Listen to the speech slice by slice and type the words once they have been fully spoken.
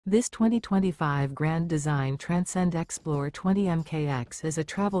This 2025 Grand Design Transcend Xplor 20 MKX is a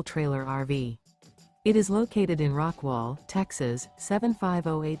travel trailer RV. It is located in Rockwall, Texas,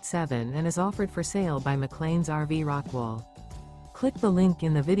 75087 and is offered for sale by McClain's RV Rockwall. Click the link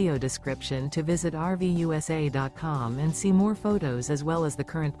in the video description to visit RVUSA.com and see more photos as well as the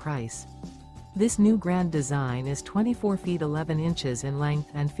current price. This new Grand Design is 24 feet 11 inches in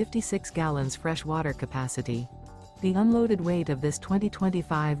length and 56 gallons fresh water capacity. The unloaded weight of this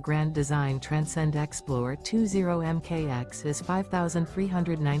 2025 Grand Design Transcend Xplor 20 MKX is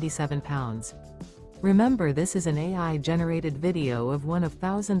 5,397 pounds. Remember, this is an AI-generated video of one of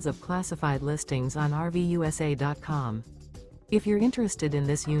thousands of classified listings on RVUSA.com. If you're interested in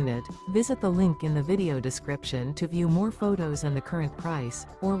this unit, visit the link in the video description to view more photos and the current price,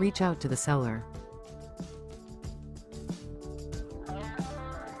 or reach out to the seller.